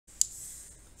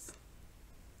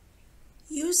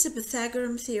Use the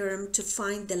Pythagorean theorem to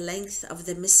find the length of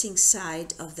the missing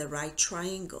side of the right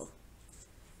triangle.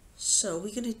 So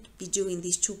we're going to be doing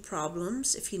these two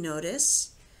problems. If you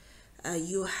notice,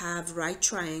 you have right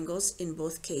triangles in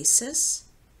both cases,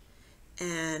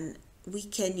 and we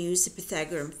can use the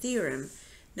Pythagorean theorem.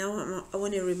 Now I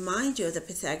want to remind you of the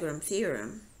Pythagorean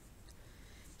theorem.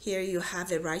 Here you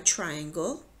have a right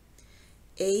triangle.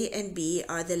 A and B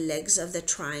are the legs of the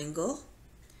triangle,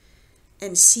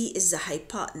 and C is the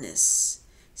hypotenuse.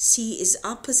 C is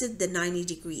opposite the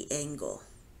 90-degree angle.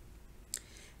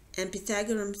 And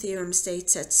Pythagorean theorem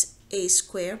states that a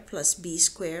squared plus b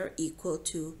squared equal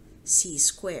to c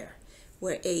squared,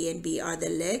 where a and b are the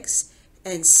legs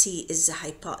and c is the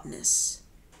hypotenuse.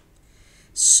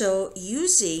 So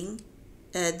using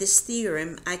this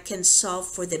theorem, I can solve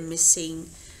for the missing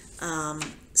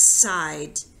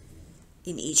side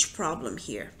in each problem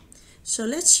here. So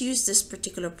let's use this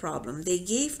particular problem. They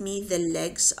gave me the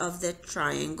legs of the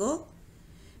triangle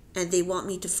and they want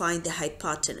me to find the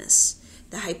hypotenuse.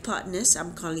 The hypotenuse,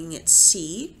 I'm calling it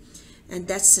C, and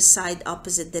that's the side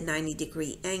opposite the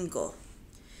 90-degree angle.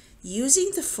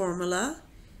 Using the formula,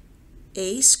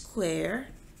 a squared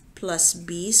plus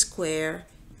b squared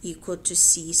equal to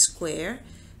c squared.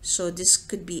 So this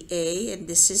could be a and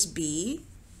this is b,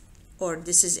 or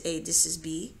this is a, this is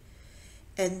b.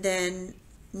 And then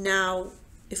now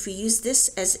if we use this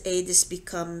as a, this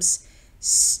becomes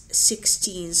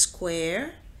 16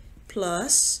 squared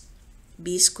plus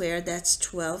b squared, that's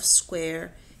 12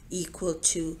 squared equal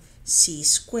to c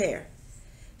squared.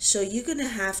 So you're going to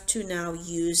have to now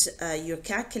use your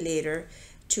calculator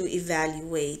to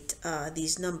evaluate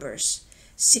these numbers.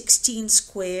 16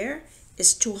 squared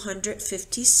is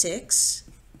 256,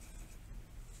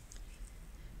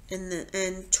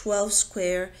 and 12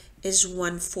 squared is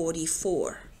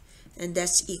 144, and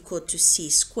that's equal to c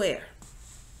squared.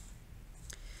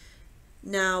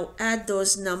 Now add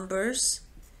those numbers.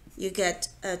 You get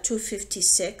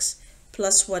 256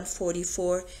 plus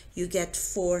 144, you get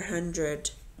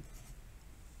 400.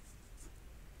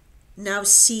 Now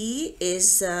c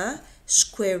is the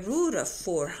square root of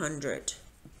 400,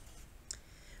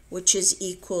 which is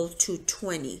equal to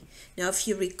 20. Now if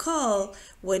you recall,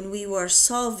 when we were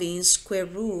solving square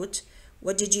root,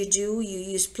 what did you do? You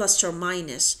used plus or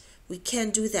minus. We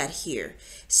can't do that here.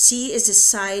 C is the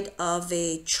side of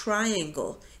a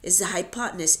triangle, is the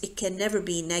hypotenuse. It can never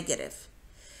be negative.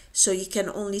 So you can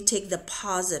only take the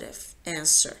positive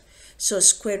answer. So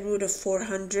square root of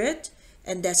 400,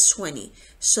 and that's 20.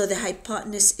 So the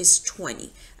hypotenuse is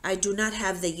 20. I do not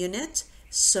have the unit,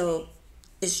 so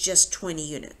it's just 20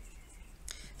 units.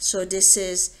 So this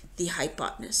is the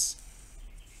hypotenuse.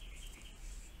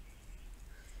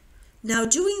 Now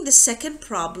doing the second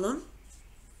problem,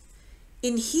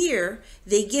 in here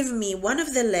they give me one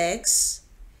of the legs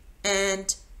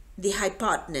and the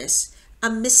hypotenuse.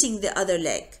 I'm missing the other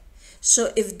leg.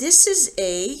 So if this is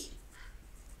A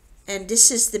and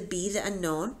this is the B, the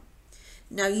unknown,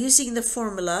 now using the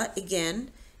formula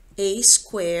again, a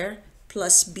squared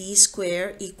plus b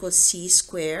squared equals c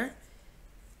squared.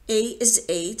 A is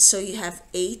 8, so you have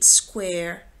 8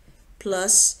 squared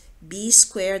plus b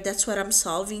squared, that's what I'm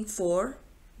solving for,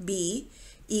 b,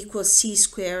 equals c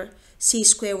squared,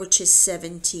 which is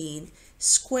 17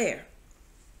 squared.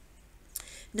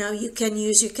 Now you can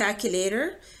use your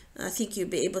calculator. I think you'll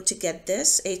be able to get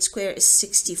this. 8 squared is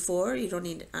 64. I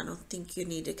don't think you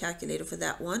need a calculator for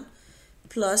that one.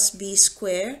 Plus b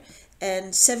squared,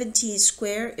 and 17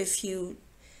 squared, if you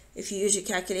use your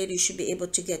calculator, you should be able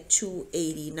to get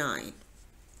 289.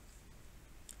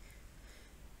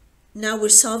 Now we're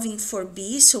solving for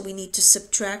b, so we need to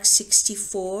subtract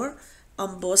 64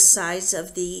 on both sides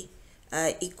of the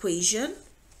equation.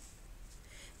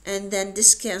 And then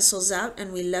this cancels out,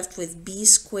 and we're left with b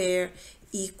squared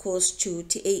equals to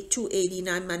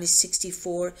 289 minus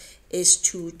 64 is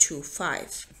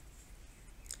 225.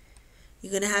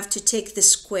 You're going to have to take the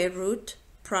square root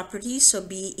property, so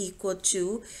b equal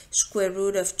to square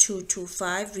root of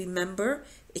 225. Remember,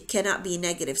 it cannot be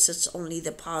negative, so it's only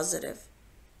the positive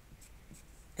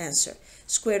answer.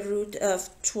 Square root of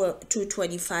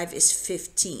 225 is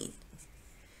 15.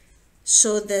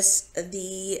 So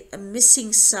the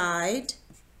missing side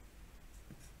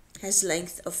has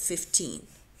length of 15.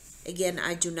 Again,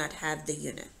 I do not have the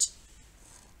unit.